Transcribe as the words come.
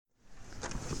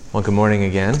Well, good morning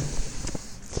again.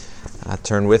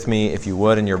 Turn with me, if you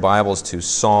would, in your Bibles to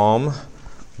Psalm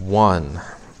 1.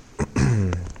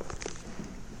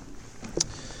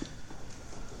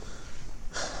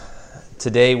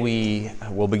 Today we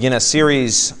will begin a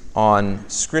series on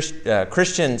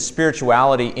Christian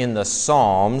spirituality in the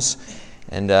Psalms.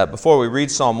 And before we read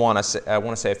Psalm 1, I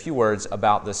want to say a few words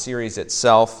about the series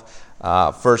itself.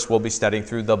 First, we'll be studying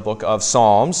through the book of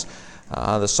Psalms.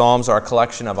 The Psalms are a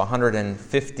collection of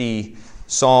 150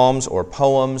 psalms or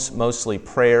poems, mostly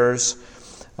prayers.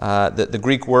 The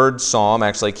Greek word psalm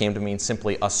actually came to mean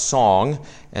simply a song,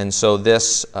 and so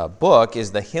this book is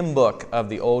the hymn book of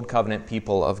the Old Covenant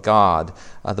people of God.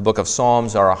 The book of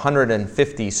Psalms are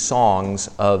 150 songs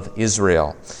of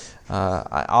Israel.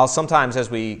 I'll sometimes,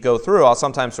 as we go through, I'll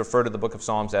sometimes refer to the book of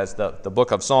Psalms as the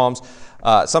book of Psalms.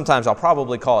 Sometimes I'll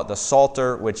probably call it the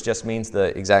Psalter, which just means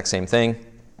the exact same thing.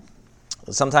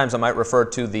 Sometimes I might refer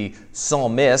to the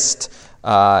psalmist,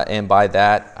 and by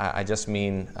that I just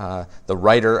mean the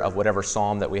writer of whatever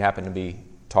psalm that we happen to be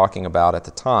talking about at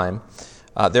the time.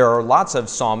 There are lots of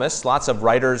psalmists, lots of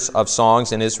writers of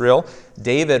songs in Israel.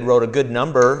 David wrote a good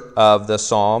number of the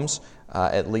psalms,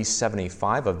 at least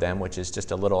 75 of them, which is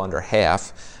just a little under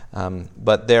half.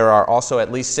 But there are also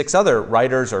at least 6 other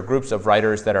writers or groups of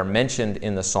writers that are mentioned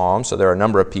in the Psalms. So there are a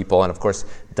number of people, and of course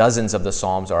dozens of the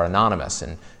Psalms are anonymous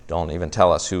and don't even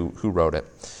tell us who wrote it.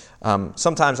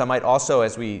 Sometimes I might also,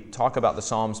 as we talk about the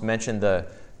Psalms, mention the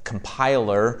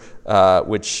compiler,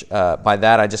 which by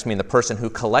that I just mean the person who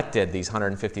collected these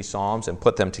 150 Psalms and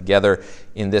put them together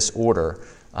in this order.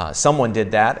 Someone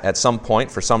did that at some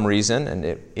point for some reason, and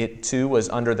it too was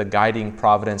under the guiding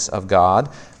providence of God.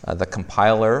 The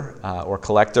compiler or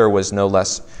collector was no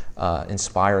less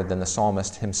inspired than the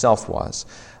psalmist himself was.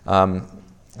 And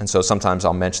so sometimes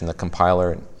I'll mention the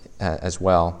compiler as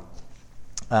well.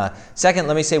 Second,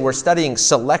 let me say we're studying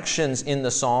selections in the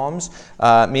Psalms,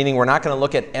 meaning we're not going to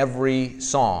look at every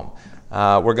psalm.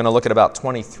 We're going to look at about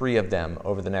 23 of them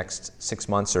over the next 6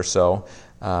 months or so,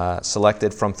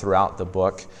 selected from throughout the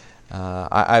book.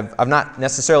 I've not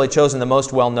necessarily chosen the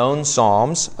most well-known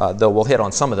psalms, though we'll hit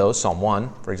on some of those, Psalm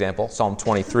 1, for example, Psalm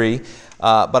 23.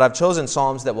 But I've chosen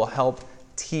psalms that will help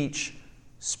teach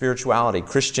spirituality,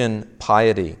 Christian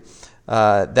piety.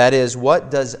 That is,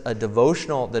 what does the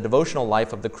devotional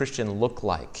life of the Christian look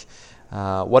like?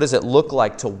 What does it look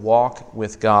like to walk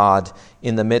with God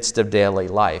in the midst of daily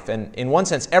life? And in one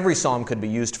sense, every psalm could be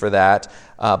used for that,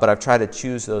 but I've tried to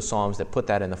choose those psalms that put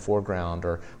that in the foreground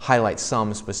or highlight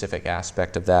some specific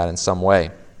aspect of that in some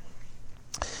way.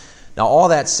 Now, all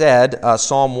that said,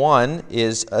 Psalm 1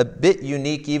 is a bit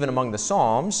unique even among the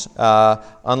Psalms.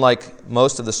 Unlike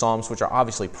most of the Psalms, which are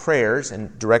obviously prayers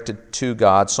and directed to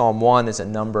God, Psalm 1 is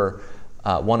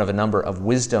one of a number of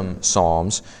wisdom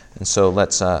psalms. And so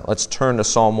let's turn to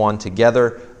Psalm 1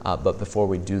 together, but before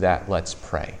we do that, let's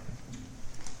pray.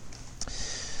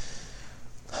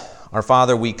 Our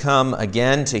Father, we come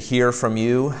again to hear from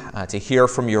you, to hear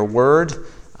from your word.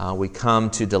 We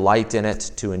come to delight in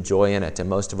it, to enjoy in it, and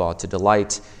most of all, to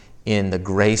delight in the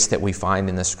grace that we find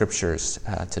in the Scriptures,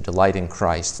 to delight in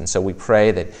Christ. And so we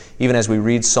pray that even as we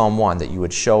read Psalm 1, that you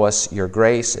would show us your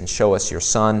grace and show us your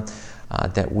Son,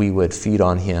 that we would feed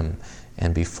on him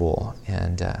and be full.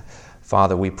 And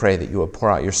Father, we pray that you would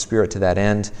pour out your Spirit to that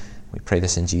end. We pray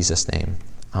this in Jesus' name.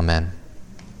 Amen.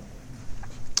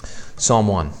 Psalm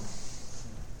 1.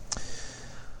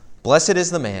 Blessed is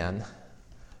the man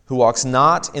who walks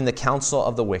not in the counsel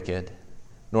of the wicked,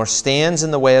 nor stands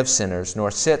in the way of sinners, nor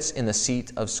sits in the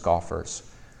seat of scoffers.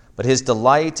 But his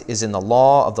delight is in the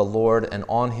law of the Lord, and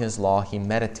on his law he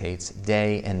meditates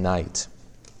day and night.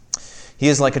 He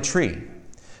is like a tree,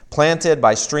 planted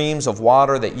by streams of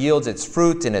water that yields its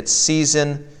fruit in its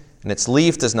season, and its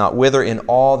leaf does not wither. In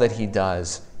all that he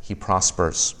does, he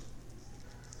prospers.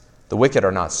 The wicked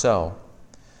are not so,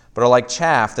 but are like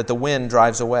chaff that the wind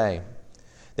drives away.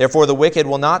 Therefore the wicked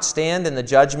will not stand in the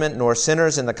judgment, nor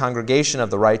sinners in the congregation of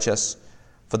the righteous.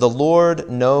 For the Lord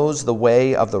knows the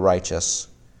way of the righteous,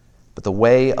 but the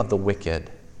way of the wicked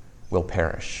will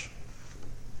perish.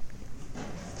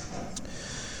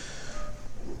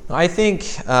 I think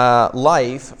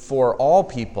life for all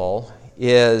people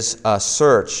is a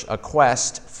search, a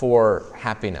quest for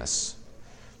happiness.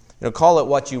 Call it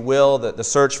what you will, the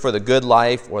search for the good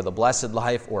life or the blessed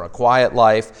life or a quiet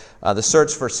life, the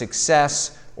search for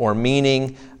success or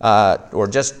meaning or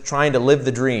just trying to live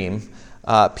the dream.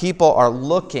 People are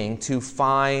looking to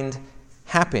find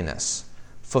happiness,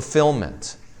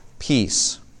 fulfillment,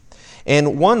 peace.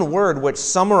 And one word which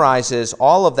summarizes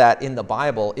all of that in the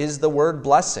Bible is the word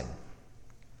blessing.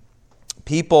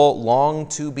 People long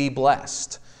to be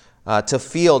blessed. to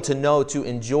feel, to know, to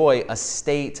enjoy a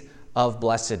state of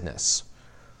blessedness.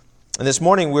 And this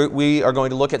morning we are going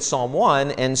to look at Psalm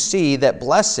 1 and see that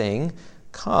blessing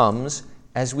comes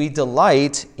as we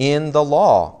delight in the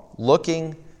law,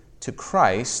 looking to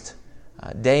Christ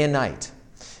day and night.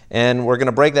 And we're going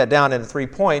to break that down into 3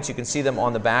 points. You can see them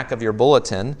on the back of your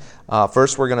bulletin.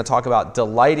 First, we're going to talk about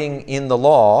delighting in the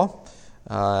law.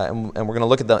 And we're going to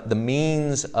look at the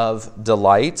means of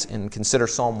delight and consider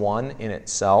Psalm 1 in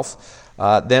itself.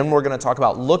 Then we're going to talk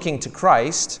about looking to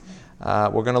Christ.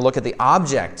 We're going to look at the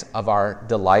object of our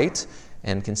delight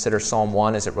and consider Psalm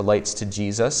 1 as it relates to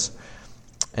Jesus.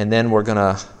 And then we're going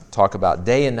to talk about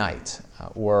day and night,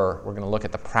 or we're going to look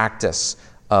at the practice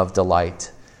of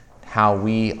delight, how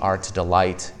we are to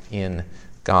delight in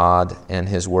God and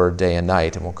His Word day and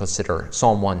night. And we'll consider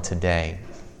Psalm 1 today.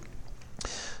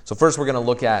 So first we're going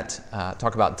to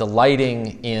talk about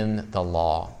delighting in the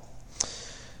law,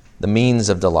 the means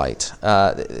of delight.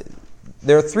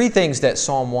 There are 3 things that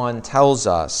Psalm 1 tells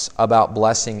us about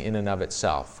blessing in and of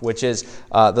itself, which is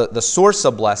the source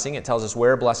of blessing. It tells us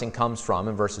where blessing comes from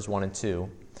in verses 1 and 2.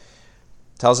 It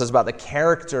tells us about the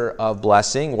character of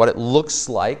blessing, what it looks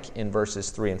like in verses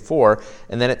 3 and 4.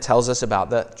 And then it tells us about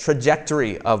the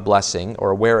trajectory of blessing,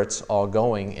 or where it's all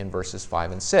going, in verses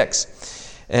 5 and 6.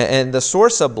 And the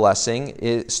source of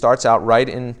blessing starts out right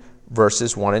in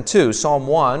verses 1 and 2. Psalm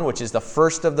 1, which is the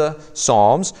first of the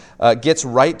Psalms, gets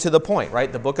right to the point,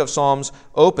 right? The book of Psalms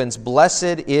opens,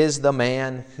 "Blessed is the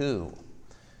man who,"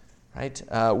 right?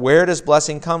 Where does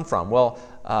blessing come from? Well,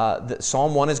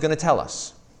 Psalm 1 is going to tell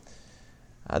us.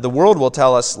 The world will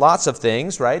tell us lots of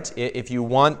things, right? If you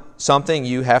want something,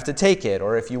 you have to take it.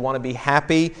 Or if you want to be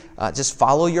happy, just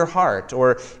follow your heart.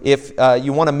 Or if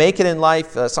you want to make it in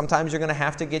life, sometimes you're going to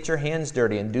have to get your hands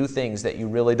dirty and do things that you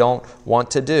really don't want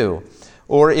to do.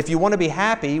 Or if you want to be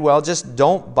happy, well, just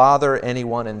don't bother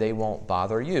anyone and they won't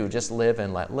bother you. Just live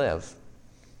and let live.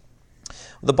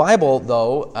 The Bible,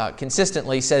 though,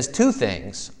 consistently says 2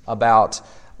 things about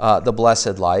the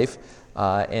blessed life,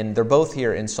 and they're both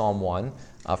here in Psalm 1.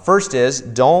 First is,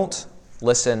 don't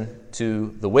listen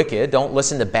to the wicked. Don't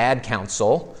listen to bad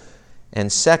counsel. And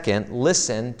second,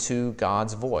 listen to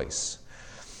God's voice.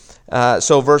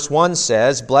 So verse 1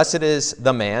 says, "Blessed is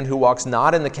the man who walks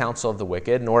not in the counsel of the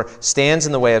wicked, nor stands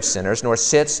in the way of sinners, nor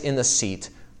sits in the seat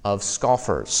of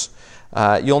scoffers."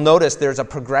 You'll notice there's a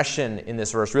progression in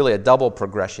this verse, really a double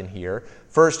progression here.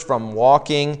 First, from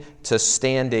walking to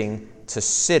standing to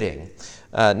sitting.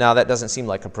 Now, that doesn't seem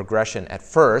like a progression at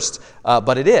first,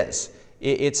 but it is.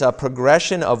 It's a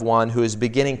progression of one who is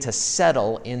beginning to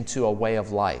settle into a way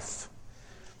of life.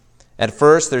 At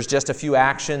first, there's just a few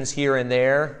actions here and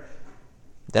there,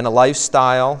 then a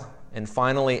lifestyle, and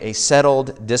finally a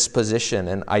settled disposition,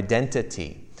 an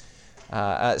identity.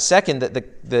 Second,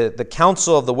 the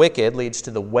counsel of the wicked leads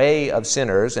to the way of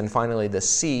sinners, and finally the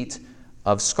seat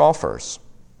of scoffers.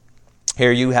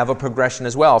 Here you have a progression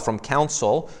as well, from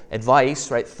counsel,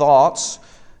 advice, right, thoughts,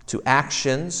 to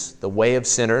actions, the way of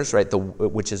sinners, right,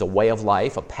 which is a way of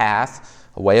life, a path,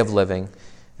 a way of living,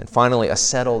 and finally a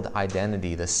settled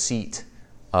identity, the seat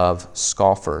of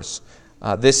scoffers.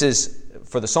 This is,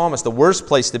 for the psalmist, the worst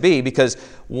place to be, because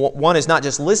one is not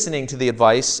just listening to the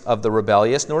advice of the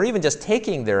rebellious, nor even just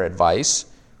taking their advice,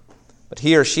 but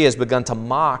he or she has begun to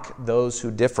mock those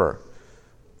who differ,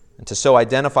 and to so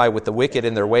identify with the wicked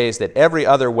in their ways that every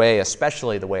other way,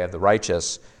 especially the way of the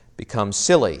righteous, becomes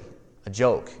silly, a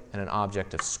joke, and an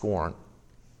object of scorn.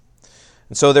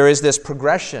 And so there is this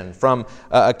progression from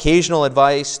occasional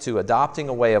advice to adopting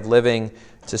a way of living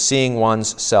to seeing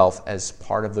one's self as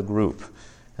part of the group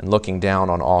and looking down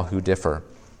on all who differ.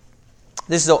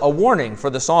 This is a warning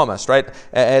for the psalmist, right?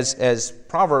 As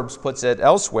Proverbs puts it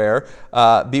elsewhere,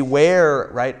 beware,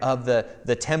 right, of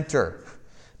the tempter.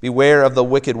 Beware of the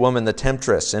wicked woman, the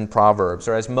temptress, in Proverbs.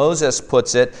 Or as Moses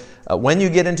puts it, when you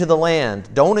get into the land,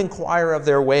 don't inquire of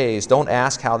their ways. Don't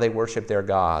ask how they worship their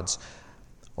gods.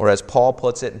 Or as Paul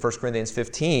puts it in 1 Corinthians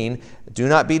 15, do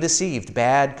not be deceived.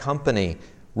 Bad company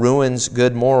ruins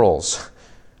good morals.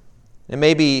 It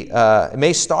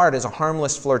may start as a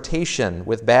harmless flirtation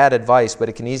with bad advice, but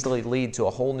it can easily lead to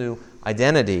a whole new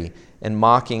identity in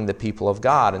mocking the people of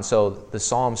God. And so the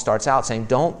psalm starts out saying,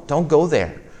 don't go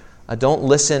there. Don't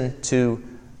listen to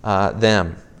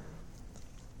them.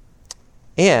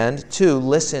 And 2,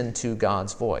 listen to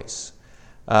God's voice.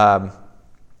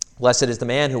 Blessed is the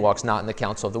man who walks not in the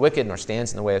counsel of the wicked, nor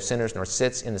stands in the way of sinners, nor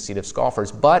sits in the seat of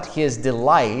scoffers, but his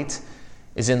delight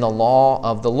is in the law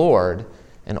of the Lord,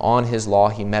 and on his law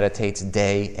he meditates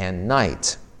day and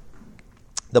night.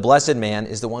 The blessed man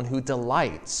is the one who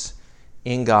delights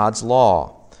in God's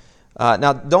law.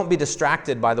 Now, don't be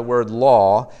distracted by the word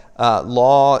law.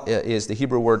 Law is the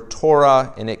Hebrew word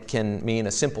Torah, and it can mean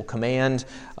a simple command.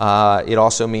 It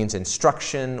also means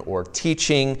instruction or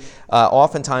teaching.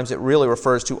 Oftentimes it really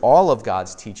refers to all of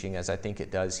God's teaching, as I think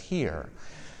it does here.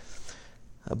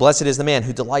 Blessed is the man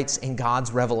who delights in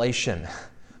God's revelation,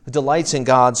 who delights in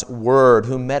God's word,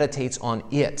 who meditates on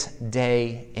it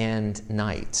day and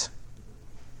night.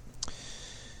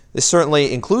 This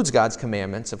certainly includes God's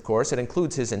commandments, of course. It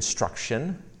includes his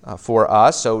instruction for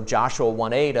us. So Joshua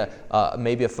 1:8,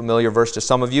 maybe a familiar verse to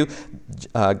some of you.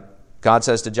 God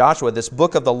says to Joshua, "This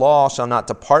book of the law shall not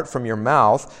depart from your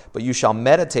mouth, but you shall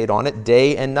meditate on it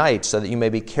day and night, so that you may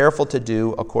be careful to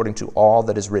do according to all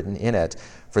that is written in it.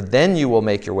 For then you will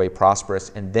make your way prosperous,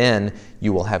 and then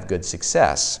you will have good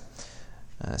success."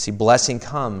 See, blessing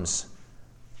comes,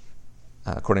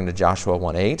 according to Joshua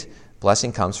 1:8,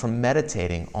 blessing comes from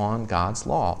meditating on God's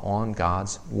law, on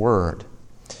God's word.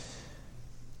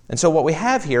 And so what we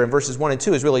have here in verses 1 and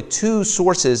 2 is really two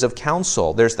sources of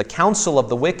counsel. There's the counsel of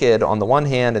the wicked on the one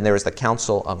hand, and there is the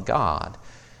counsel of God.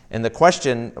 And the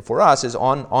question for us is,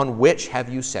 on which have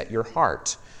you set your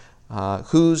heart?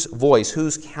 Whose voice,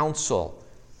 whose counsel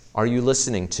are you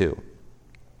listening to?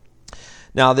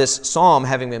 Now, this psalm,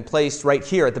 having been placed right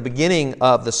here at the beginning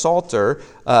of the Psalter,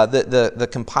 the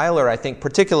compiler, I think,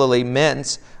 particularly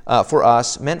meant for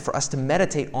us to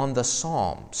meditate on the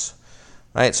Psalms.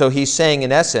 Right? So he's saying,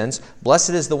 in essence, blessed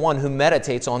is the one who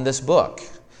meditates on this book.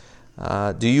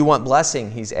 Do you want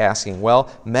blessing? He's asking. Well,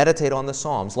 meditate on the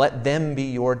Psalms. Let them be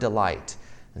your delight.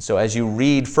 And so as you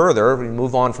read further, we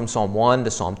move on from Psalm 1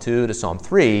 to Psalm 2 to Psalm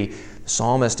 3, the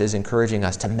psalmist is encouraging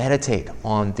us to meditate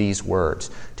on these words,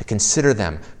 to consider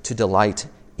them, to delight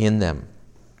in them.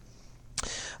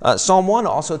 Psalm 1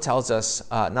 also tells us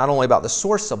not only about the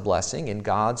source of blessing in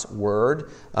God's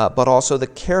word, but also the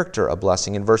character of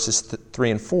blessing in verses 3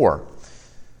 and 4.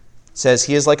 It says,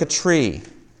 "He is like a tree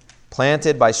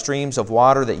planted by streams of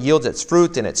water that yields its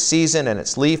fruit in its season, and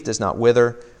its leaf does not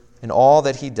wither. In all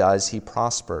that he does, he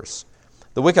prospers.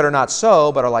 The wicked are not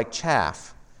so, but are like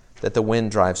chaff that the wind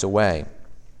drives away."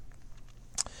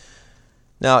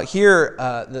 Now here,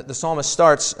 the psalmist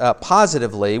starts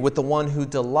positively with the one who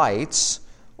delights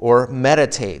or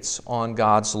meditates on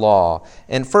God's law.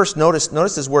 And first, notice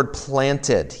this word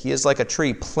planted. He is like a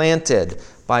tree planted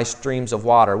by streams of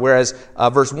water. Whereas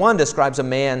verse 1 describes a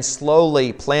man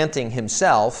slowly planting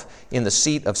himself in the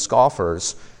seat of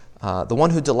scoffers. The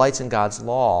one who delights in God's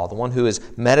law, the one who is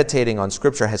meditating on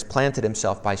Scripture, has planted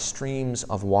himself by streams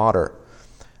of water.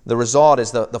 The result is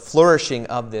the flourishing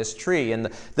of this tree. And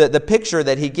the picture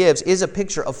that he gives is a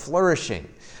picture of flourishing.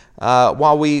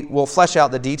 While we will flesh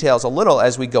out the details a little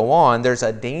as we go on, there's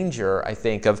a danger, I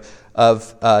think,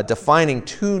 of defining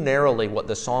too narrowly what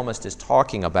the psalmist is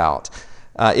talking about.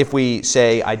 If we,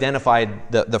 say,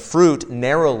 identified the fruit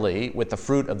narrowly with the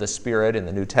fruit of the Spirit in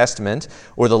the New Testament,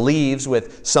 or the leaves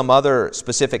with some other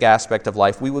specific aspect of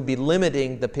life, we would be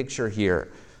limiting the picture here.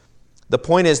 The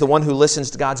point is, the one who listens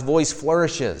to God's voice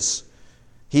flourishes.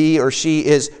 He or she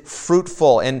is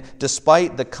fruitful, and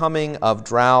despite the coming of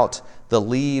drought, the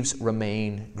leaves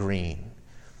remain green.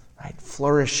 Right?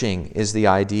 Flourishing is the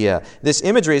idea. This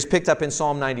imagery is picked up in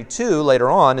Psalm 92 later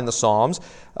on in the Psalms,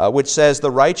 which says,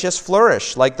 "The righteous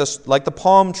flourish like the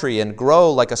palm tree and grow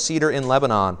like a cedar in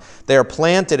Lebanon. They are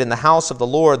planted in the house of the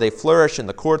Lord. They flourish in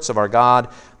the courts of our God.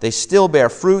 They still bear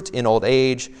fruit in old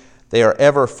age. They are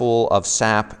ever full of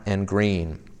sap and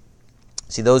green."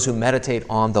 See, those who meditate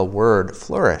on the word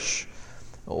flourish.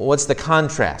 What's the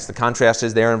contrast? The contrast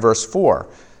is there in verse 4.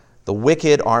 "The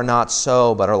wicked are not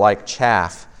so, but are like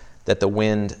chaff that the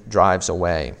wind drives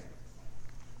away."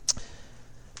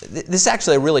 This is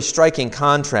actually a really striking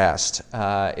contrast,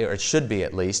 or it should be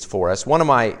at least for us. One of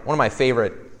my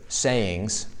favorite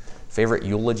sayings, favorite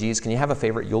eulogies. Can you have a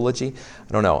favorite eulogy?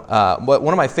 I don't know. But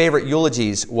one of my favorite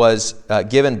eulogies was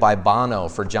given by Bono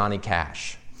for Johnny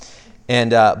Cash.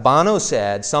 And Bono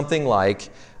said something like,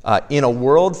 "In a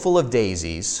world full of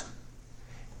daisies,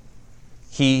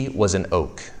 he was an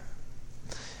oak."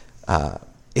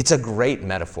 It's a great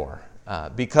metaphor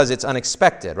because it's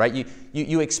unexpected, right?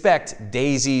 You expect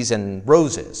daisies and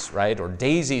roses, right? Or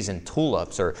daisies and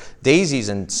tulips, or daisies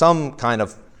and some kind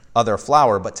of other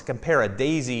flower, but to compare a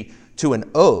daisy to an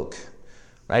oak,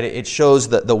 right? It shows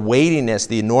the weightiness,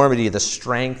 the enormity, the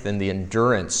strength, and the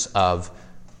endurance of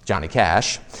Johnny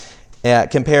Cash,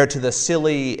 compared to the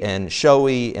silly and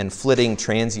showy and flitting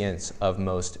transience of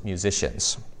most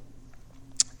musicians.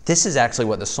 This is actually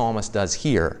what the psalmist does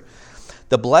here.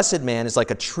 The blessed man is like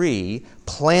a tree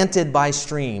planted by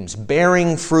streams,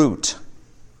 bearing fruit.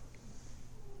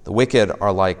 The wicked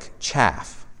are like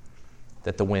chaff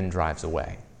that the wind drives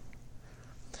away.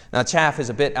 Now, chaff is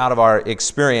a bit out of our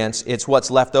experience. It's what's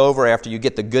left over after you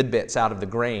get the good bits out of the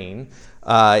grain.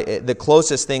 The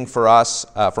closest thing for us,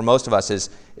 for most of us,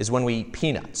 is when we eat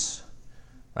peanuts.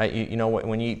 Right? You know,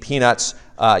 when you eat peanuts,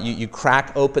 you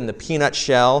crack open the peanut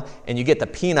shell and you get the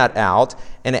peanut out,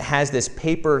 and it has this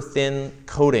paper-thin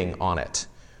coating on it.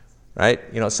 Right?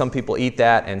 You know, some people eat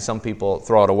that and some people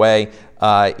throw it away.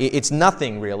 It's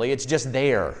nothing really. It's just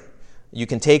there. You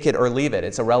can take it or leave it.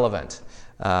 It's irrelevant.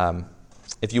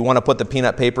 If you want to put the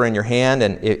peanut paper in your hand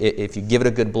and if you give it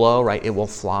a good blow, right, it will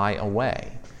fly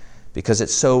away because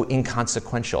it's so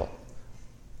inconsequential.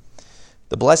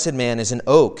 The blessed man is an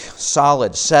oak,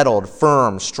 solid, settled,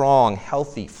 firm, strong,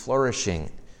 healthy, flourishing.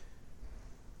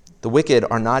 The wicked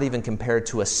are not even compared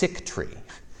to a sick tree,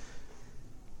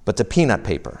 but to peanut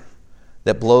paper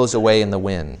that blows away in the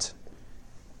wind.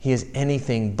 He is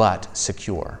anything but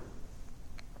secure.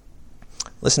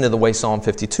 Listen to the way Psalm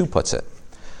 52 puts it.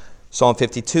 Psalm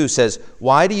 52 says,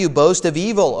 "Why do you boast of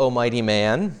evil, O mighty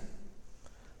man?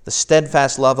 The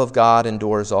steadfast love of God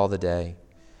endures all the day.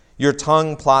 Your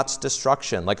tongue plots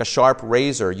destruction. Like a sharp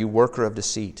razor, you worker of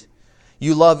deceit.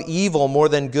 You love evil more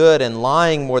than good and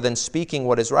lying more than speaking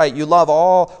what is right. You love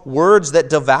all words that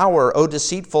devour, O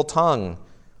deceitful tongue.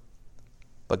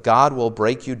 But God will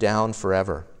break you down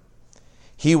forever.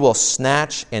 He will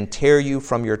snatch and tear you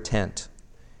from your tent.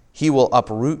 He will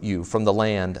uproot you from the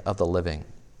land of the living."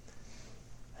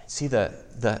 See the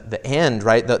end,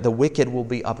 right? The wicked will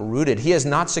be uprooted. He is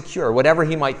not secure, whatever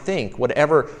he might think,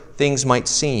 whatever things might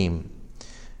seem.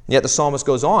 And yet the psalmist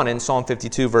goes on in Psalm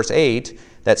 52, verse 8,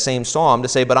 that same psalm, to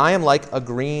say, "But I am like a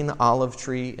green olive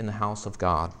tree in the house of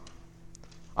God.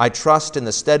 I trust in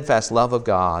the steadfast love of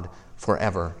God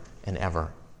forever and ever."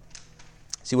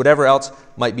 See, whatever else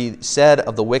might be said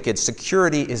of the wicked,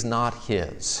 security is not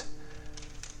his.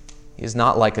 He is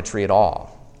not like a tree at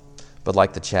all, but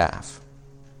like the chaff.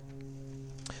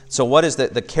 So what is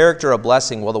the character of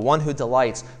blessing? Well, the one who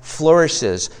delights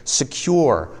flourishes,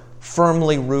 secure,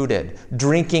 firmly rooted,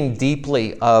 drinking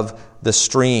deeply of the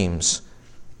streams.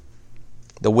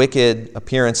 The wicked,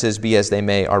 appearances be as they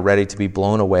may, are ready to be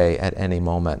blown away at any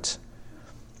moment.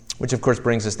 Which, of course,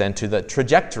 brings us then to the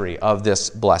trajectory of this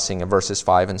blessing in verses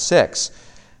 5 and 6.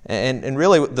 And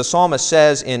really, the psalmist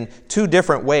says in two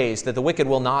different ways that the wicked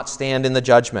will not stand in the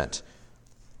judgment.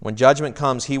 When judgment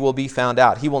comes, he will be found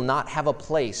out. He will not have a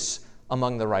place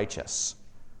among the righteous.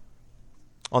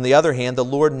 On the other hand, the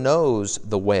Lord knows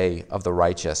the way of the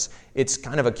righteous. It's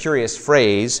kind of a curious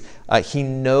phrase. He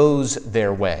knows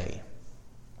their way.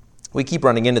 We keep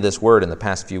running into this word in the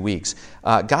past few weeks.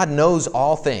 God knows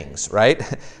all things, right?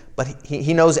 But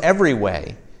he knows every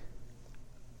way.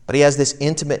 But he has this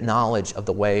intimate knowledge of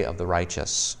the way of the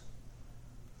righteous.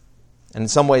 And in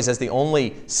some ways, as the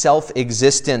only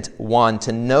self-existent one,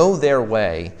 to know their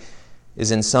way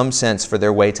is in some sense for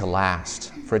their way to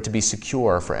last, for it to be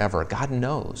secure forever. God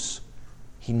knows.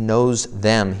 He knows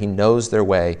them. He knows their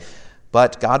way.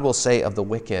 But God will say of the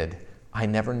wicked, "I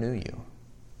never knew you."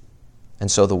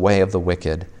 And so the way of the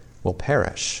wicked will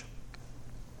perish.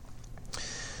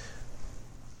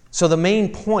 So the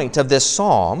main point of this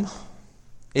psalm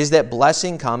is that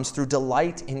blessing comes through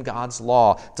delight in God's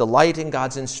law, delight in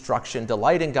God's instruction,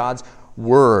 delight in God's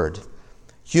word.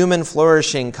 Human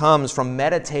flourishing comes from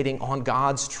meditating on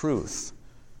God's truth.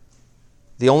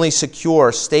 The only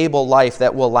secure, stable life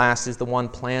that will last is the one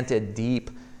planted deep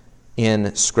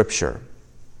in Scripture.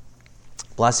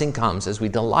 Blessing comes as we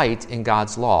delight in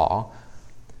God's law.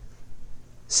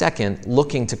 Second,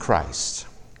 looking to Christ.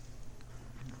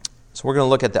 So we're going to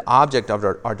look at the object of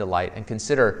our delight and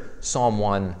consider Psalm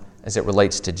 1 as it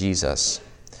relates to Jesus.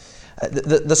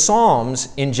 The Psalms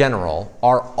in general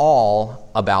are all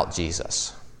about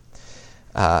Jesus.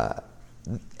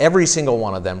 Every single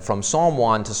one of them, from Psalm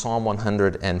 1 to Psalm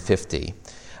 150.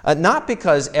 Not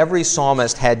because every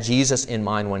psalmist had Jesus in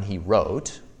mind when he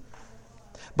wrote,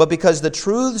 but because the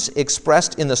truths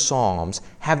expressed in the Psalms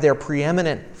have their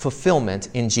preeminent fulfillment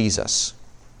in Jesus.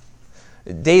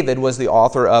 David was the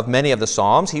author of many of the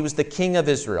Psalms. He was the king of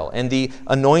Israel and the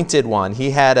anointed one.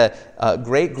 He had a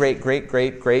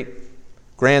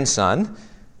great-grandson,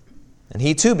 and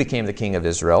he too became the king of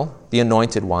Israel, the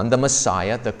anointed one, the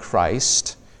Messiah, the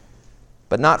Christ,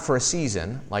 but not for a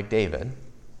season like David,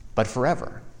 but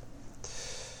forever.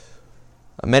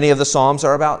 Many of the Psalms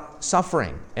are about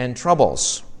suffering and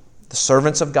troubles. The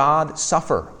servants of God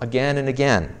suffer again and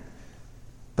again,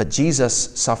 but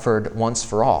Jesus suffered once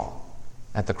for all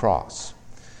at the cross.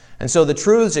 And so the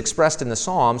truths expressed in the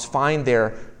Psalms find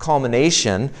their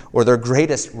culmination or their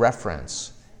greatest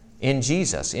reference in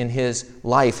Jesus, in his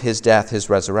life, his death, his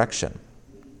resurrection.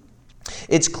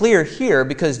 It's clear here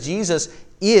because Jesus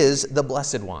is the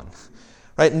Blessed One.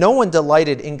 Right? No one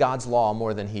delighted in God's law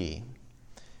more than he.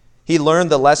 He learned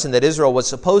the lesson that Israel was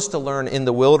supposed to learn in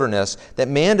the wilderness, that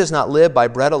man does not live by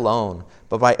bread alone,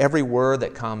 but by every word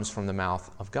that comes from the mouth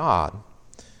of God.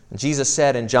 And Jesus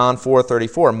said in John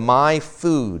 4:34, "My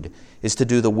food is to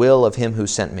do the will of him who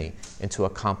sent me and to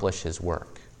accomplish his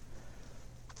work."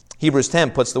 Hebrews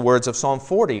 10 puts the words of Psalm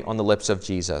 40 on the lips of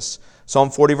Jesus. Psalm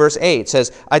 40 verse 8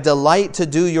 says, "I delight to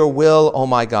do your will, O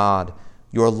my God.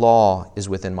 Your law is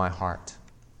within my heart."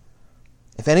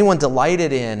 If anyone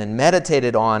delighted in and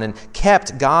meditated on and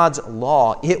kept God's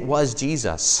law, it was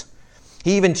Jesus.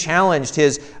 He even challenged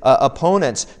his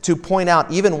opponents to point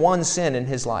out even one sin in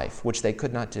his life, which they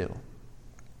could not do.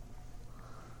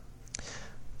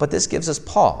 But this gives us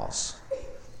pause.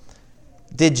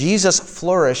 Did Jesus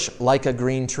flourish like a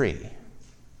green tree?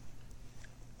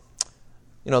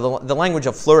 You know, the language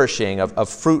of flourishing, of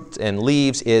fruit and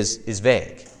leaves is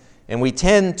vague. And we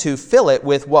tend to fill it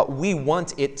with what we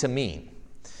want it to mean.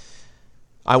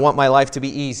 I want my life to be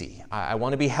easy. I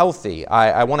want to be healthy.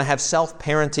 I want to have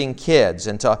self-parenting kids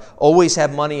and to always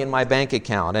have money in my bank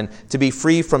account and to be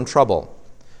free from trouble.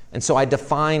 And so I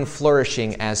define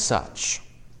flourishing as such.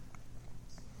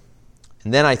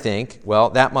 And then I think, well,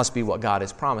 that must be what God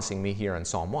is promising me here in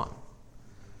Psalm 1.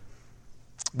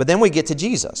 But then we get to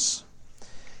Jesus.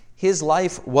 His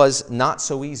life was not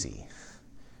so easy.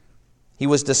 He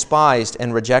was despised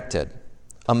and rejected,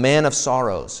 a man of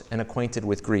sorrows and acquainted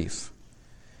with grief.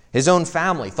 His own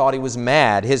family thought he was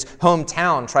mad. His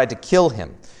hometown tried to kill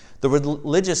him. The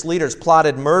religious leaders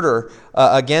plotted murder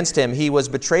against him. He was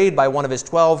betrayed by one of his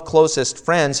 12 closest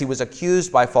friends. He was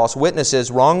accused by false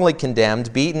witnesses, wrongly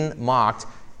condemned, beaten, mocked,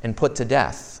 and put to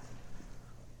death.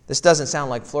 This doesn't sound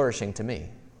like flourishing to me.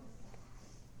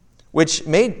 Which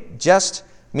may just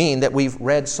mean that we've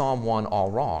read Psalm 1 all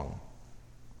wrong.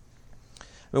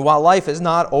 I mean, while life does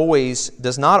not always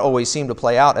seem to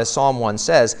play out as Psalm 1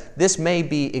 says, this may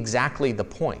be exactly the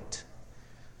point.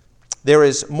 There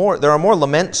are more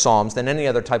lament psalms than any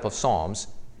other type of psalms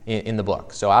in the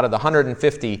book. So out of the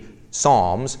 150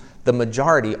 psalms, the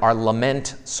majority are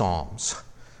lament psalms.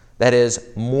 That is,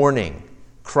 mourning,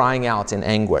 crying out in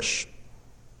anguish.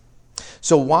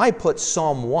 So why put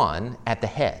Psalm 1 at the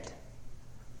head?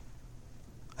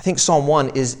 I think Psalm 1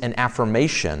 is an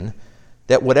affirmation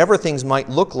that whatever things might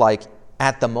look like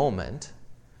at the moment,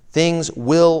 things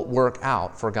will work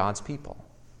out for God's people.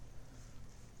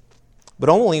 But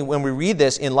only when we read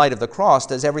this in light of the cross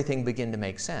does everything begin to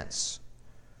make sense.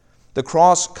 The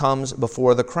cross comes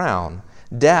before the crown,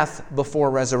 death before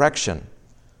resurrection.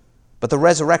 But the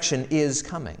resurrection is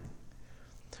coming.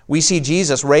 We see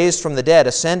Jesus raised from the dead,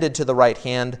 ascended to the right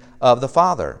hand of the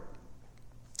Father.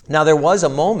 Now there was a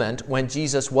moment when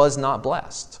Jesus was not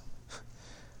blessed,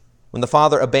 when the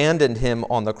Father abandoned him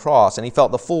on the cross and he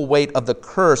felt the full weight of the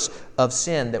curse of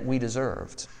sin that we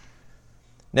deserved.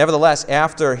 Nevertheless,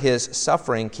 after his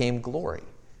suffering came glory.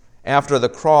 After the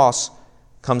cross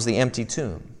comes the empty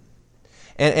tomb.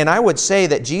 And I would say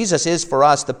that Jesus is for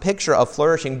us the picture of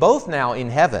flourishing both now in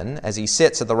heaven as he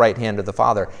sits at the right hand of the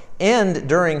Father and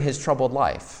during his troubled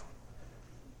life.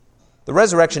 The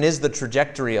resurrection is the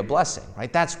trajectory of blessing,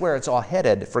 right? That's where it's all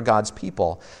headed for God's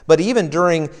people. But even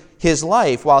during his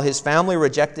life, while his family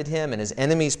rejected him and his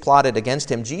enemies plotted against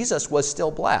him, Jesus was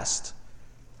still blessed.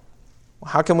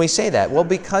 How can we say that? Well,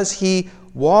 because he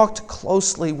walked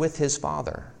closely with his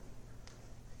Father.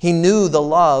 He knew the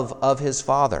love of his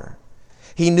Father.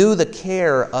 He knew the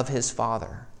care of his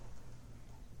Father,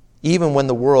 even when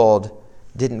the world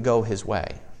didn't go his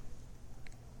way.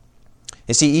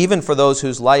 You see, even for those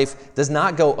whose life does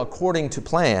not go according to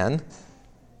plan,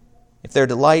 if their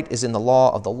delight is in the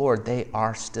law of the Lord, they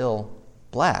are still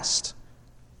blessed.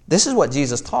 This is what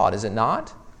Jesus taught, is it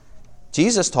not?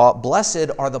 Jesus taught, "Blessed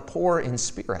are the poor in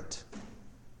spirit.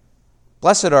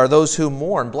 Blessed are those who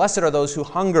mourn. Blessed are those who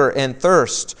hunger and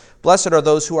thirst. Blessed are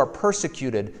those who are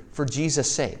persecuted for Jesus'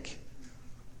 sake."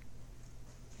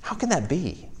 How can that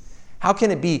be? How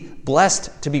can it be blessed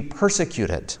to be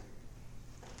persecuted?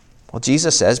 Well,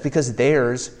 Jesus says, because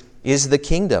theirs is the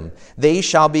kingdom. They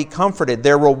shall be comforted.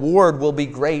 Their reward will be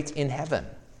great in heaven.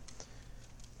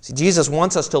 See, Jesus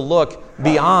wants us to look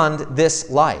beyond this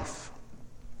life.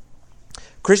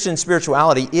 Christian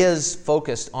spirituality is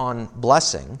focused on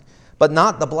blessing, but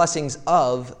not the blessings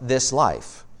of this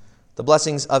life, the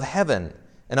blessings of heaven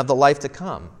and of the life to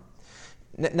come.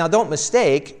 Now, don't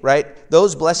mistake, right?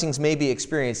 Those blessings may be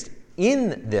experienced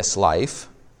in this life,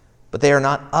 but they are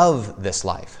not of this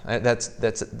life. That's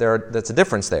a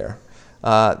difference there.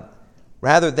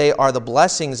 Rather, they are the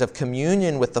blessings of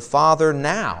communion with the Father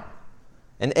now,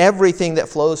 and everything that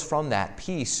flows from that,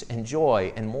 peace and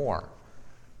joy and more.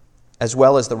 as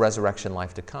well as the resurrection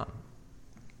life to come.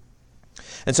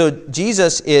 And so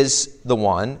Jesus is the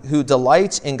one who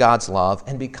delights in God's love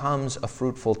and becomes a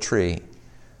fruitful tree.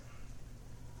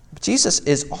 But Jesus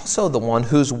is also the one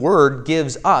whose word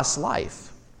gives us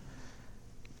life.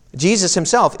 Jesus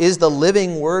himself is the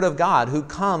living Word of God who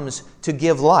comes to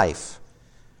give life.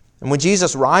 And when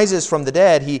Jesus rises from the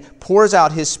dead, he pours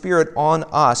out his Spirit on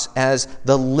us as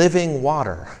the living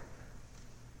water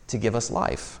to give us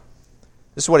life.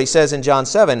 This is what he says in John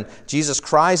 7. Jesus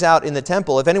cries out in the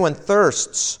temple, "If anyone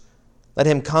thirsts, let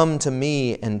him come to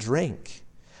me and drink.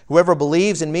 Whoever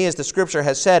believes in me, as the Scripture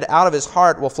has said, out of his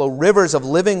heart will flow rivers of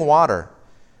living water."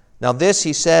 Now this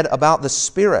he said about the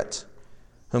Spirit,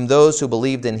 whom those who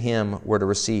believed in him were to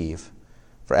receive.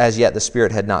 For as yet the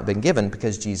Spirit had not been given,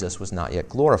 because Jesus was not yet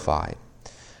glorified.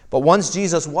 But once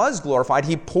Jesus was glorified,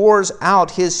 he pours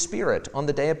out his Spirit on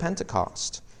the day of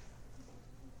Pentecost.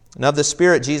 And of the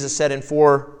Spirit, Jesus said in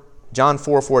John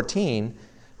 4:14,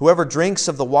 "Whoever drinks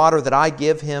of the water that I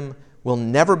give him will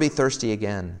never be thirsty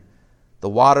again. The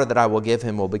water that I will give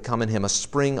him will become in him a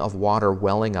spring of water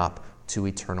welling up to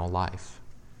eternal life."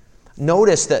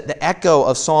 Notice that the echo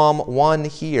of Psalm 1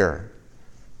 here.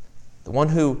 The one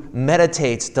who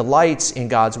meditates, delights in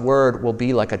God's word will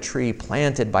be like a tree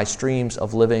planted by streams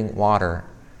of living water.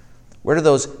 Where do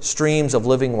those streams of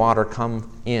living water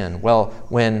come in? Well,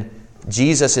 when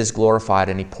Jesus is glorified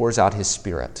and he pours out his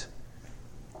Spirit,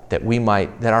 that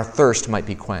our thirst might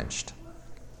be quenched.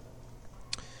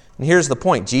 And here's the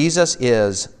point. Jesus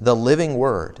is the living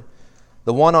Word,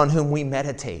 the one on whom we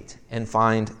meditate and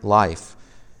find life.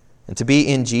 And to be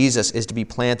in Jesus is to be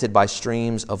planted by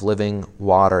streams of living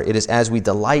water. It is as we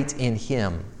delight in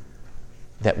him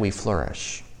that we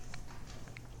flourish.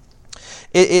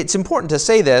 It's important to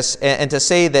say this and to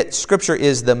say that Scripture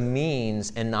is the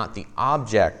means and not the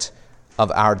object of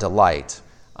our delight.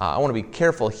 I want to be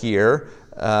careful here,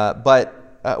 but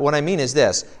what I mean is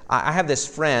this. I have this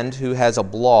friend who has a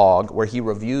blog where he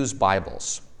reviews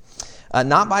Bibles.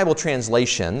 Not Bible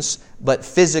translations, but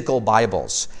physical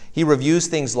Bibles. He reviews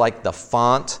things like the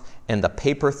font and the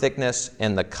paper thickness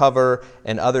and the cover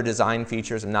and other design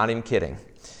features. I'm not even kidding.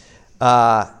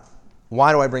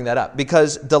 Why do I bring that up?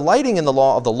 Because delighting in the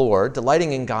law of the Lord,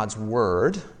 delighting in God's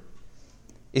Word,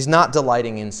 is not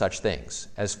delighting in such things,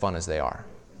 as fun as they are.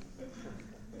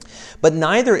 But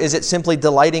neither is it simply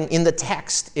delighting in the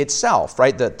text itself,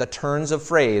 right? The turns of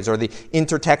phrase or the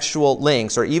intertextual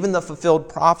links or even the fulfilled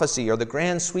prophecy or the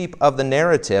grand sweep of the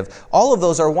narrative. All of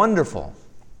those are wonderful.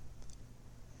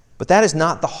 But that is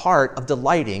not the heart of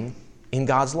delighting in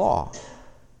God's law.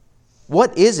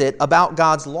 What is it about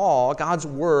God's law, God's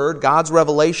word, God's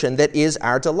revelation that is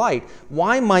our delight?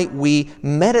 Why might we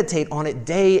meditate on it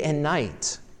day and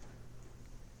night?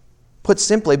 Put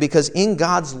simply, because in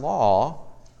God's law,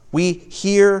 we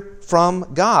hear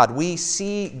from God. We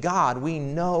see God. We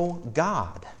know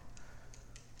God.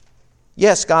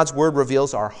 Yes, God's word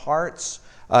reveals our hearts.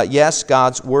 Yes,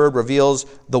 God's word reveals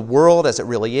the world as it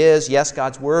really is. Yes,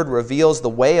 God's word reveals the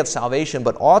way of salvation,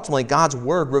 but ultimately God's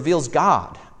word reveals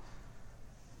God.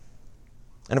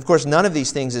 And of course, none of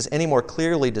these things is any more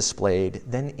clearly displayed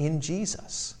than in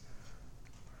Jesus.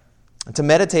 And to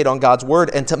meditate on God's word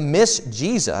and to miss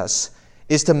Jesus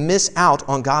is to miss out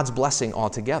on God's blessing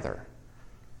altogether.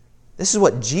 This is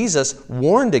what Jesus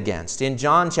warned against in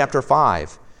John chapter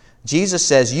 5. Jesus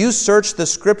says, "You search the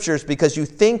Scriptures because you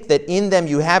think that in them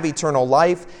you have eternal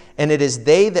life, and it is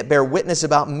they that bear witness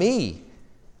about me.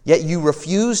 Yet you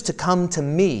refuse to come to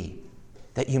me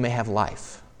that you may have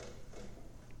life."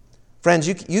 Friends,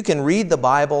 you can read the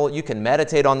Bible, you can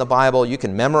meditate on the Bible, you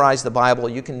can memorize the Bible,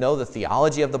 you can know the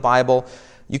theology of the Bible,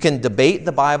 you can debate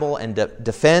the Bible and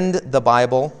defend the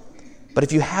Bible, but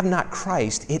if you have not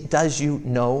Christ, it does you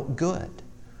no good.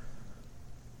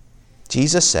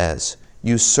 Jesus says,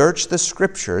 "You search the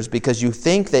Scriptures because you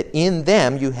think that in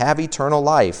them you have eternal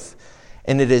life,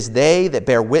 and it is they that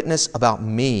bear witness about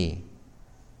me,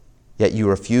 yet you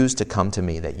refuse to come to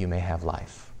me that you may have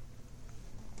life."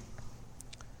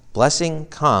 Blessing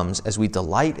comes as we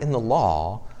delight in the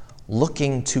law,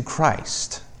 looking to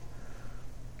Christ.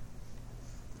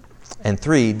 And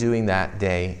 3, doing that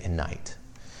day and night.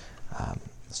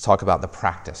 Let's talk about the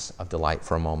practice of delight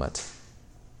for a moment.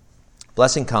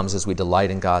 Blessing comes as we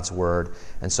delight in God's word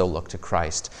and so look to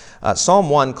Christ. Psalm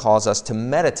 1 calls us to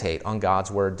meditate on God's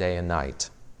word day and night.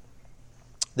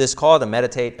 This call to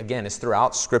meditate, again, is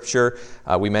throughout Scripture.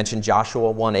 We mentioned Joshua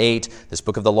 1:8, "This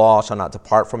book of the law shall not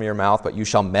depart from your mouth, but you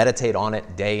shall meditate on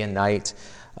it day and night."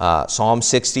 Psalm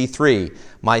 63,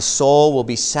 "My soul will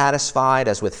be satisfied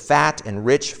as with fat and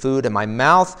rich food, and my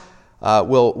mouth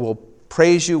will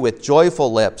praise you with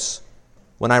joyful lips.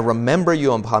 when I remember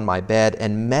you upon my bed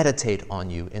and meditate on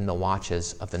you in the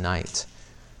watches of the night.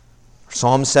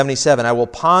 Psalm 77, I will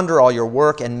ponder all your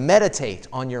work and meditate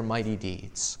on your mighty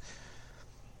deeds.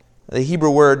 The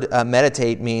Hebrew word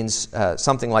meditate means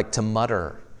something like to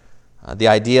mutter. The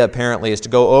idea apparently is to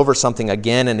go over something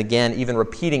again and again, even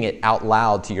repeating it out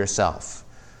loud to yourself,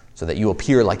 so that you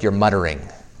appear like you're muttering.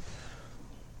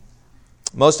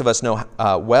 Most of us know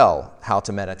well how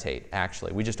to meditate,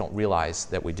 actually. We just don't realize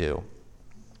that we do.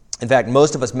 In fact,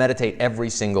 most of us meditate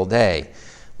every single day.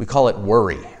 We call it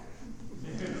worry.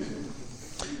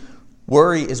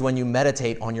 Worry is when you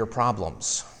meditate on your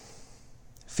problems.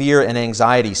 Fear and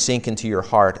anxiety sink into your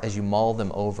heart as you mull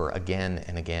them over again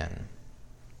and again.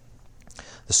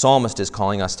 The psalmist is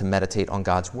calling us to meditate on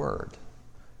God's word,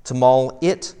 to mull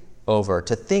it over,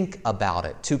 to think about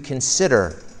it, to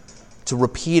consider, to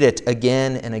repeat it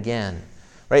again and again.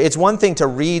 Right? It's one thing to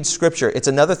read Scripture. It's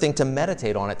another thing to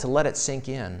meditate on it, to let it sink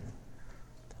in.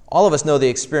 All of us know the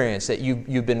experience that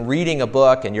you've been reading a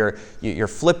book and you're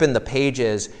flipping the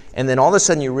pages, and then all of a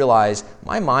sudden you realize,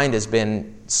 my mind has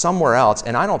been somewhere else,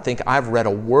 and I don't think I've read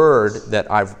a word that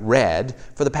I've read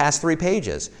for the past 3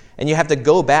 pages. And you have to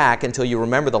go back until you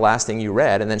remember the last thing you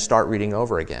read and then start reading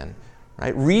over again.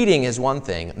 Right? Reading is one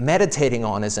thing, meditating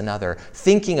on is another,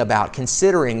 thinking about,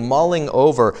 considering, mulling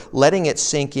over, letting it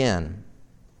sink in.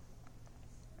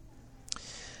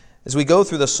 As we go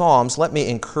through the Psalms, let me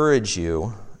encourage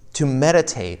you to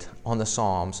meditate on the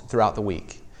Psalms throughout the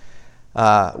week.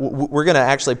 We're going to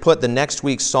actually put the next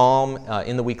week's Psalm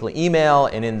in the weekly email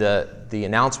and in the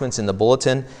announcements in the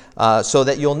bulletin so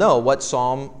that you'll know what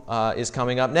Psalm is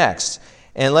coming up next.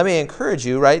 And let me encourage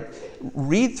you, right?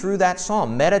 Read through that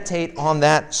Psalm. Meditate on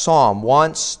that Psalm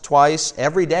once, twice,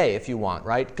 every day if you want,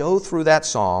 right? Go through that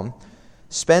Psalm.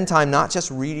 Spend time not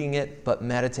just reading it, but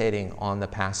meditating on the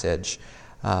passage.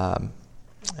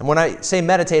 And when I say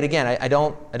meditate, again, I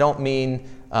don't mean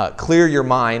clear your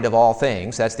mind of all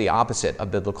things. That's the opposite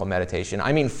of biblical meditation.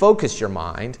 I mean focus your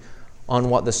mind on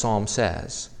what the Psalm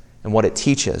says and what it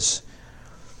teaches.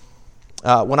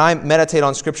 When I meditate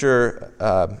on Scripture,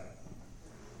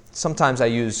 sometimes I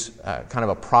use kind of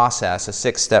a process, a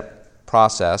 6-step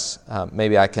process.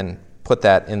 Maybe I can put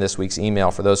that in this week's email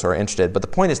for those who are interested. But the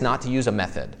point is not to use a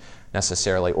method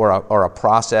necessarily or a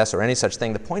process or any such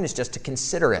thing. The point is just to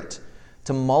consider it,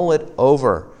 to mull it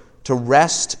over, to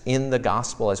rest in the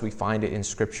gospel as we find it in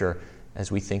Scripture,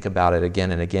 as we think about it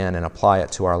again and again and apply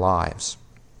it to our lives.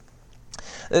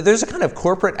 There's a kind of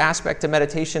corporate aspect to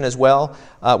meditation as well.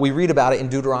 We read about it in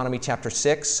Deuteronomy chapter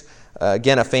 6.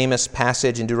 Again, a famous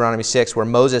passage in Deuteronomy 6 where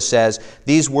Moses says,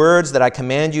 "These words that I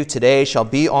command you today shall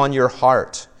be on your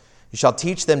heart. You shall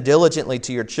teach them diligently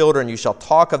to your children. You shall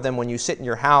talk of them when you sit in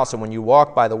your house and when you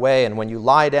walk by the way and when you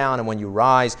lie down and when you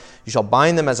rise. You shall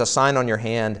bind them as a sign on your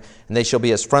hand, and they shall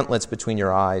be as frontlets between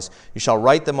your eyes. You shall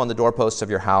write them on the doorposts of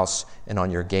your house and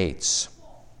on your gates."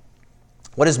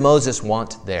 What does Moses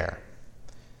want there?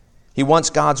 He wants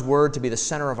God's word to be the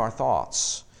center of our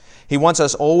thoughts. He wants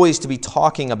us always to be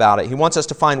talking about it. He wants us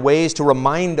to find ways to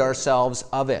remind ourselves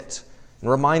of it and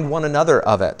remind one another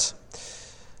of it.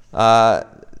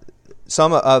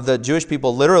 Some of the Jewish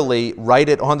people literally write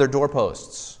it on their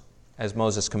doorposts, as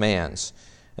Moses commands,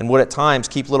 and would at times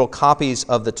keep little copies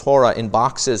of the Torah in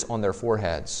boxes on their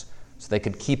foreheads so they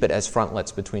could keep it as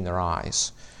frontlets between their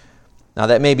eyes. Now,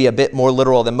 that may be a bit more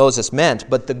literal than Moses meant,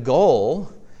 but the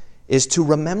goal is to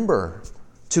remember,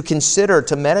 to consider,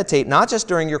 to meditate, not just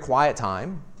during your quiet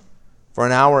time for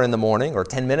an hour in the morning or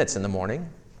 10 minutes in the morning,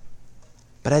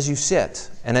 but as you sit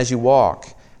and as you walk,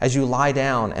 as you lie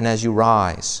down and as you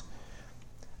rise.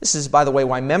 This is, by the way,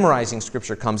 why memorizing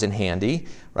Scripture comes in handy,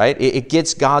 right? It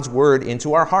gets God's word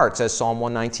into our hearts, as Psalm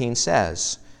 119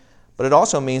 says. But it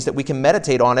also means that we can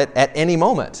meditate on it at any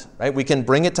moment, right? We can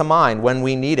bring it to mind when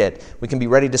we need it. We can be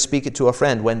ready to speak it to a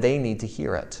friend when they need to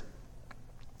hear it.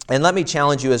 And let me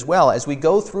challenge you as well, as we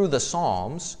go through the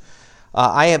Psalms,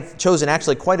 I have chosen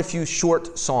actually quite a few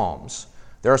short Psalms.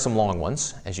 There are some long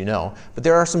ones, as you know, but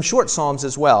there are some short Psalms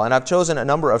as well. And I've chosen a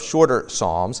number of shorter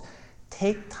Psalms.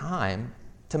 Take time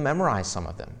to memorize some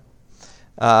of them.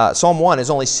 Psalm 1 is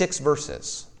only 6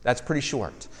 verses. That's pretty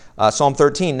short. Psalm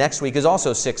 13 next week is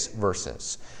also 6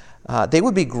 verses. They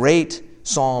would be great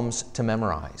Psalms to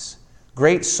memorize.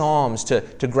 Great Psalms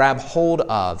to grab hold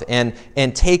of and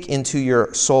take into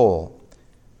your soul.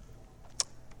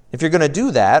 If you're going to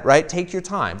do that, right, take your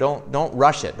time. Don't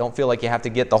rush it. Don't feel like you have to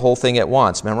get the whole thing at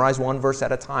once. Memorize one verse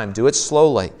at a time. Do it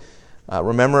slowly.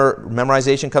 Remember,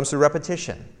 memorization comes through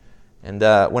repetition. And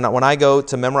when I go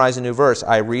to memorize a new verse,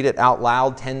 I read it out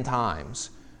loud 10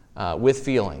 times with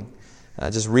feeling.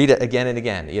 Just read it again and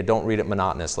again. You don't read it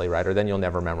monotonously, right? Or then you'll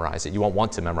never memorize it. You won't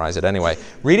want to memorize it anyway.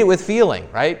 Read it with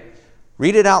feeling, right?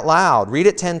 Read it out loud. Read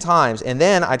it 10 times. And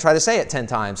then I try to say it 10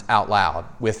 times out loud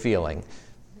with feeling.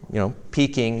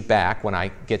 Peeking back when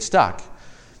I get stuck.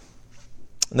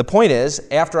 And the point is,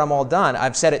 after I'm all done,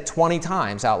 I've said it 20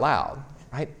 times out loud,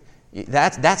 right?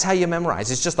 That's how you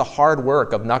memorize. It's just the hard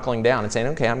work of knuckling down and saying,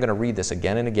 okay, I'm going to read this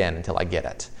again and again until I get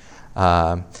it.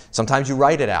 Sometimes you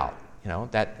write it out.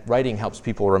 That writing helps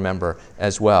people remember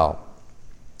as well.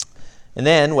 And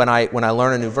then when I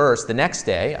learn a new verse, the next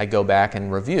day I go back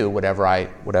and review whatever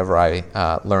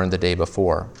I learned the day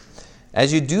before.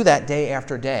 As you do that day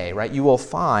after day, right, you will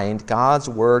find God's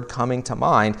word coming to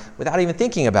mind without even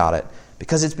thinking about it,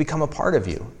 because it's become a part of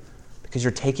you, because you're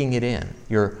taking it in,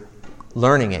 you're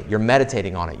learning it, you're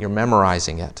meditating on it, you're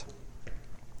memorizing it.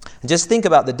 And just think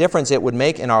about the difference it would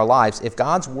make in our lives if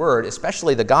God's word,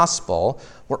 especially the gospel,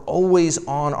 were always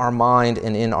on our mind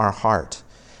and in our heart.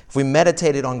 If we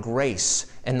meditated on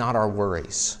grace and not our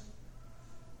worries.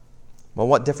 Well,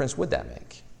 what difference would that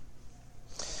make?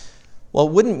 Well,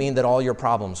 it wouldn't mean that all your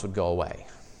problems would go away.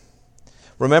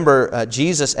 Remember,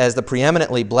 Jesus, as the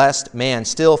preeminently blessed man,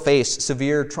 still faced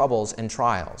severe troubles and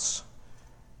trials.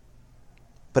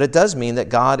 But it does mean that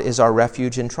God is our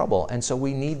refuge in trouble, and so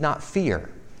we need not fear,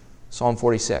 Psalm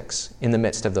 46, in the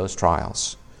midst of those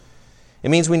trials. It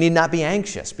means we need not be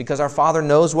anxious, because our Father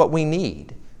knows what we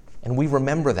need, and we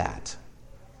remember that,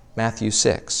 Matthew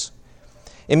 6.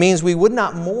 It means we would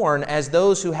not mourn as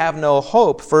those who have no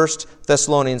hope, 1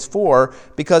 Thessalonians 4,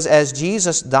 because as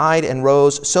Jesus died and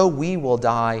rose, so we will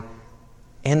die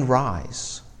and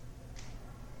rise.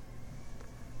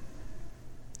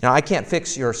 Now, I can't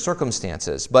fix your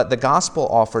circumstances, but the gospel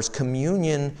offers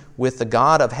communion with the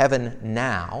God of heaven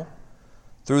now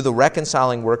through the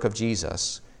reconciling work of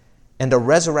Jesus and a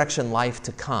resurrection life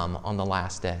to come on the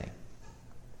last day.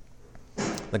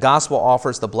 The gospel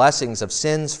offers the blessings of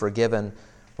sins forgiven,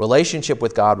 relationship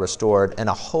with God restored, and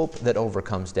a hope that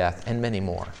overcomes death, and many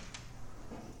more.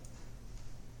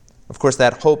 Of course,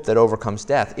 that hope that overcomes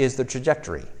death is the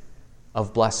trajectory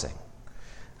of blessing.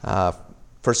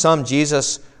 For some,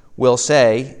 Jesus will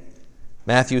say,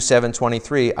 Matthew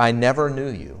 7:23, I never knew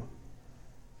you.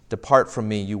 Depart from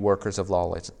me, you workers of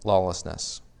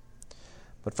lawlessness.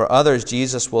 But for others,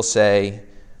 Jesus will say,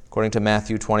 according to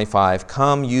Matthew 25,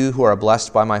 come, you who are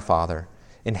blessed by my Father.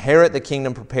 Inherit the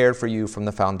kingdom prepared for you from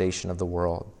the foundation of the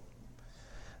world.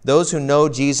 Those who know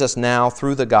Jesus now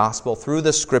through the gospel, through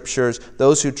the scriptures,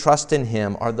 those who trust in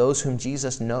him are those whom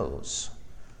Jesus knows.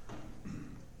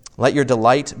 Let your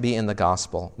delight be in the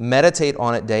gospel. Meditate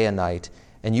on it day and night,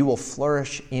 and you will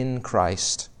flourish in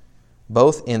Christ,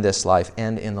 both in this life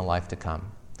and in the life to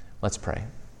come. Let's pray.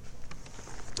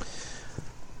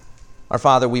 Our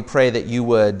Father, we pray that you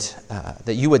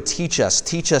would teach us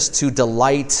to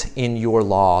delight in your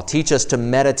law. Teach us to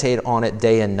meditate on it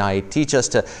day and night. Teach us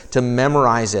to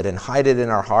memorize it and hide it in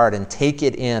our heart and take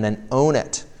it in and own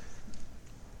it.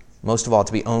 Most of all,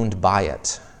 to be owned by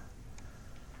it.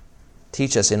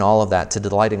 Teach us in all of that to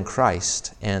delight in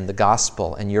Christ and the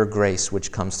gospel and your grace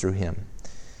which comes through him.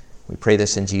 We pray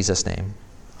this in Jesus' name.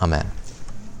 Amen.